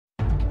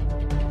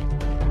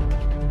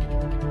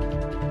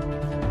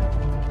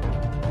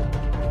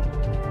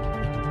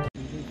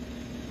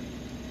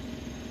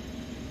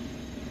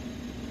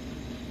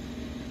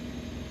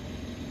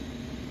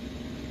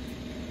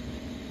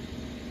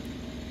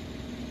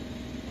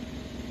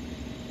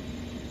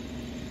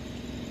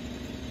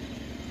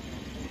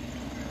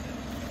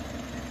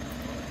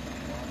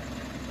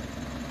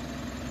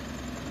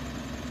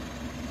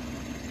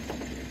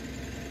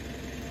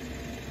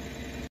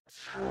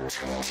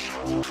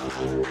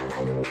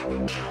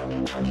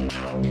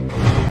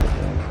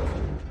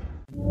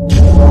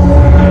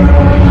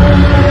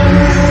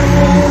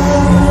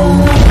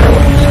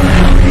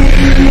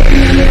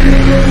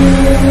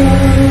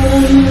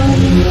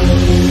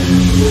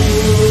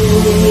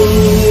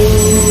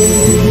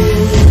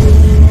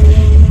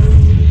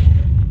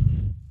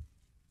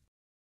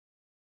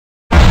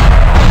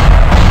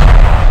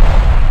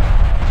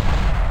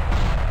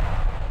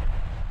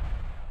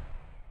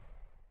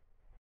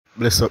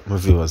Bless up my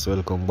viewers,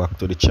 welcome back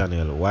to the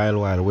channel.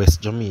 Wild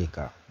West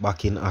Jamaica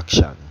back in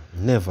action.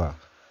 Never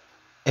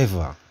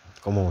ever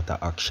come out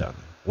of action.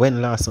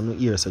 When last on the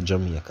years of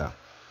Jamaica,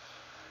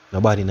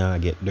 nobody now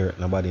get dirt,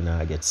 nobody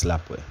now get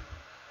slapped with.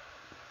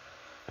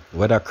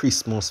 Whether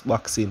Christmas,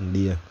 Boxing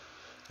Day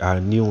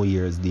or New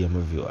Year's Day, my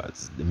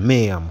viewers, the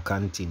mayhem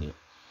continue.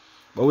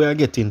 But we are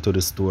getting to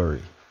the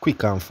story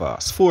quick and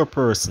fast. 4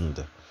 persons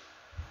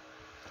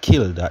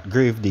killed at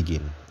grave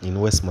digging in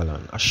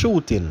West0reland. A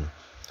shooting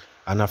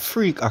and a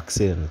freak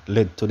accident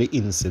led to the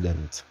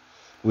incident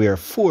where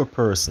 4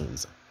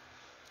 persons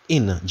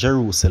in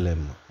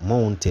Jerusalem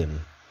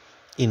Mountain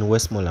in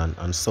West0reland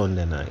on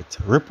Sunday night.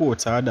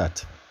 Reports are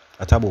that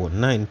at about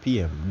 9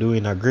 p.m.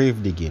 during a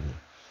grave digging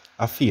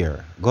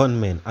affair,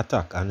 gunmen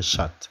attacked and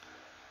shot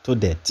to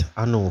death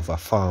Hanover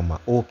farmer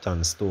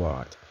Upton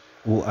Stewart,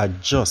 who had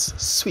just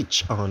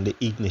switched on the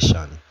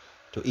ignition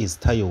to his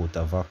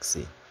Toyota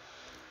Vaxi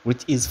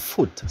with his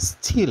foot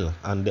still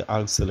on the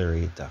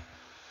accelerator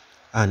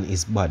and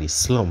his body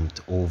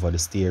slumped over the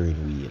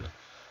steering wheel.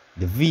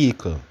 The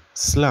vehicle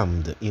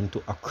slammed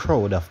into a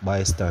crowd of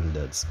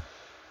bystanders,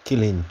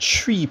 killing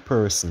 3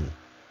 persons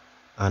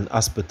and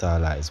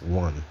hospitalized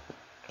 1.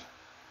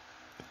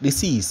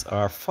 Deceased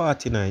are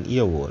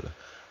 49-year-old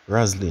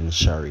Roslyn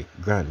Shari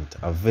Grant,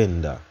 a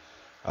vendor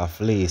of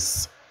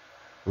Lace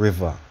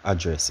River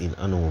address in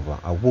Hanover,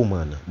 a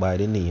woman by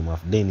the name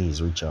of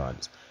Denise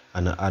Richards,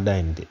 and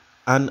an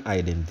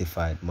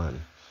unidentified man.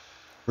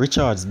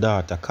 Richard's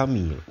daughter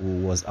Camille,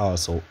 who was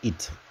also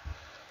hit,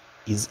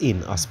 is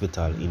in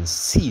hospital in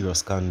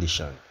serious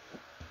condition.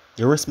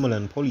 The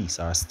West0reland police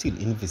are still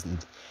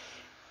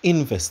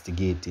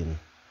investigating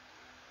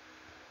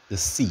the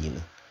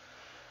scene.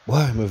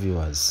 Boy, my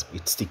viewers,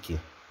 it's sticky.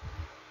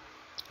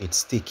 It's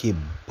sticky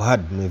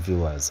bad, my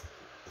viewers.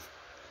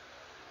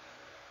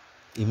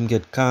 Him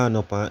get caught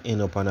up and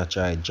end up and a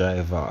try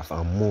drive off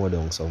and mow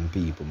down some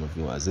people, my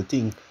viewers. The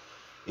thing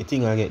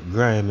I get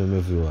grimy, my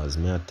viewers.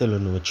 Me I tell you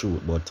no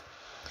truth, but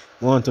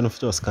I want to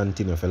just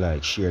continue to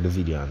like, share the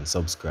video and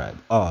subscribe.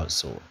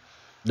 Also,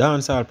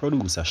 dancehall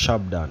producer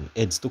Shabdan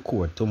heads to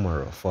court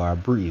tomorrow for a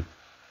bribery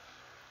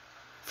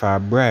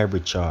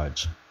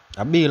charge.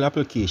 A bail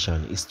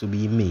application is to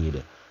be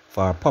made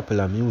for a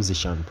popular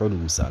musician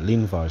producer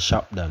Linval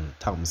Shabdan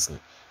Thompson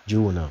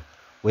Jr.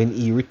 when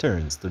he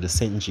returns to the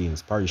St.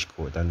 James Parish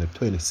Court on the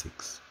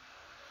 26th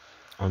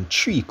on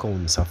 3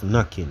 counts of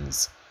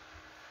knockings.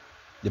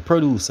 The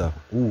producer,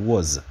 who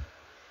was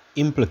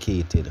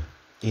implicated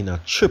in a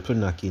triple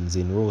knockings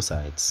in Rose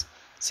Heights,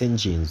 St.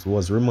 James,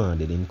 was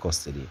remanded in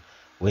custody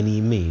when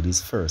he made his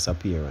first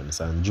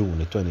appearance on June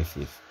the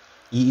 25th.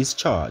 He is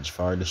charged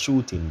for the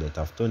shooting death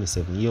of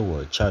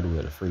 27-year-old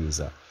Chadwell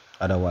Fraser,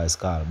 otherwise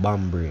called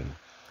Bambrain,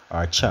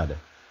 or Chad,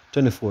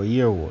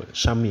 24-year-old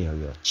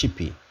Shamaria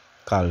Chippy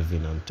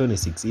Calvin, and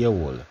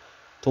 26-year-old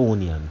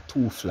Tony and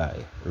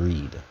Two-Fly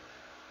Reed.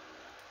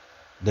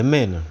 The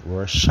men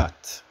were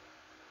shot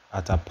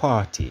at a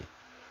party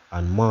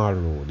on Mall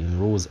Road in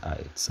Rose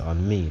Heights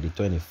on May the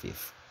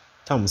 25th.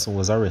 Thompson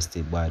was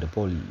arrested by the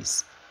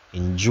police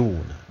in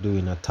June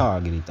during a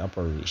targeted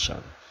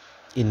operation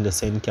in the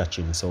St.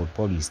 Catherine South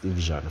Police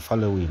Division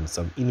following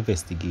some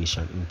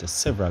investigation into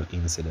several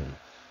incidents.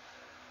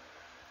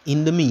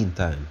 In the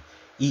meantime,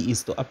 he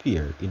is to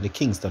appear in the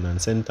Kingston and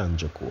St.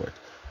 Andrew Court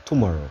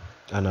tomorrow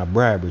on a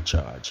bribery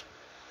charge.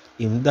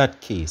 In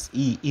that case,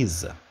 he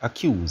is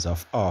accused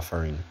of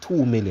offering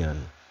 $2 million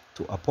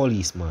to a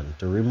policeman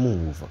to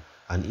remove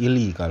an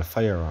illegal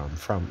firearm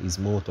from his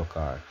motor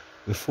car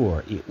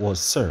before it was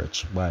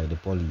searched by the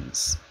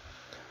police.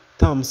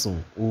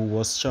 Thompson, who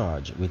was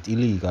charged with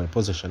illegal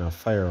possession of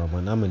firearm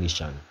and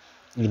ammunition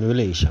in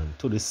relation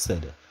to the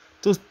said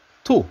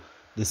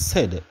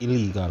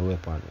illegal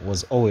weapon,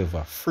 was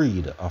however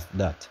freed of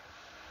that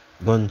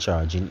gun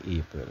charge in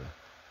April.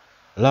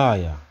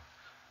 Lawyer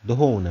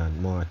Dohonan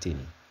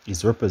Martin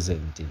is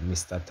representing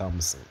Mr.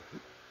 Thompson.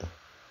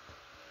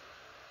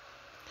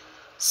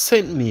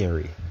 St.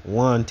 Mary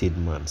wanted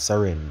man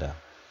surrender.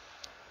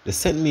 The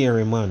St.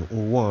 Mary man who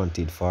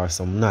wanted for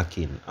some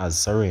knocking has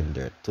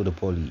surrendered to the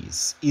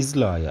police, his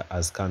lawyer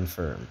has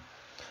confirmed.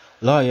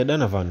 Lawyer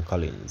Donovan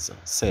Collins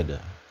said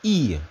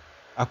he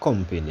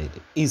accompanied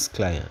his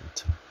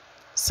client,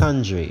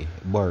 Sanjay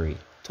Burry,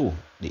 to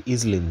the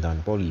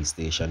Islington police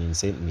station in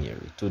St.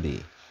 Mary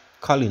today.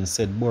 Collins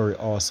said Burry,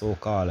 also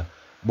called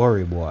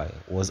Burry Boy,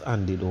 was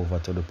handed over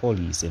to the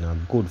police in a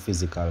good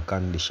physical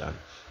condition.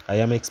 I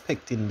am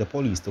expecting the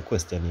police to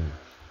question him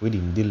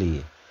within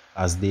delay,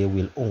 as they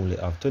will only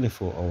have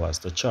 24 hours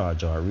to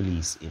charge or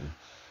release him,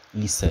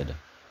 he said.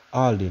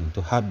 holding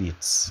to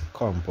Habit's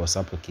campus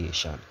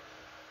application.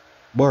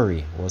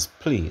 b0yz was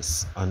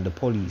placed on the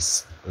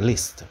police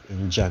list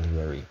in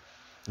January.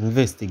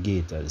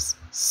 Investigators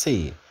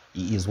say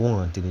he is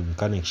wanted in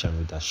connection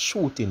with a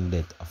shooting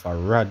death of a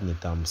Rodney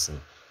Thompson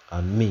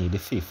on May the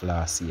 5th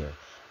last year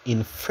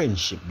in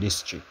Friendship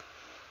District,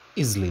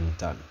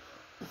 Islington.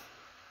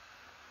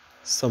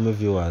 Some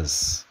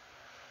viewers,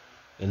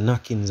 the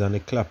knockings and the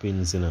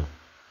clappings,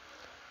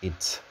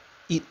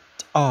 it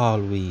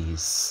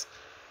always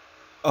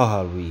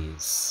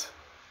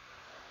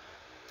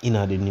in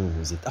the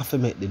news. It have to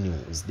make the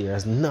news.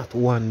 There's not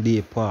one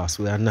day pass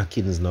where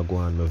knockings not go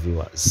on, my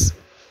viewers.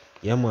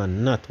 Yeah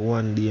man, not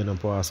one day in the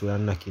pass where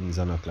knockings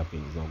and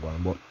clappings not go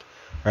on. But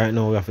right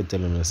now we have to tell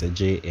them that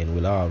JN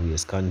will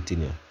always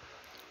continue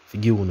to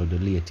give you the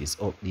latest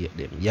update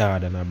them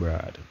yard and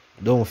abroad.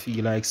 Don't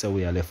feel like so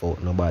we are left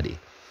out nobody.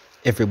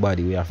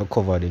 Everybody we have to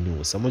cover the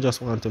news. So I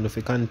just want them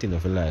to continue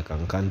to like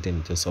and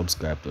continue to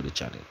subscribe to the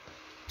channel.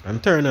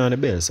 And turn on the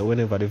bell so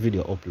whenever the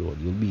video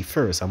upload, you'll be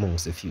first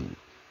amongst the few.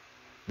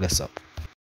 Bless up.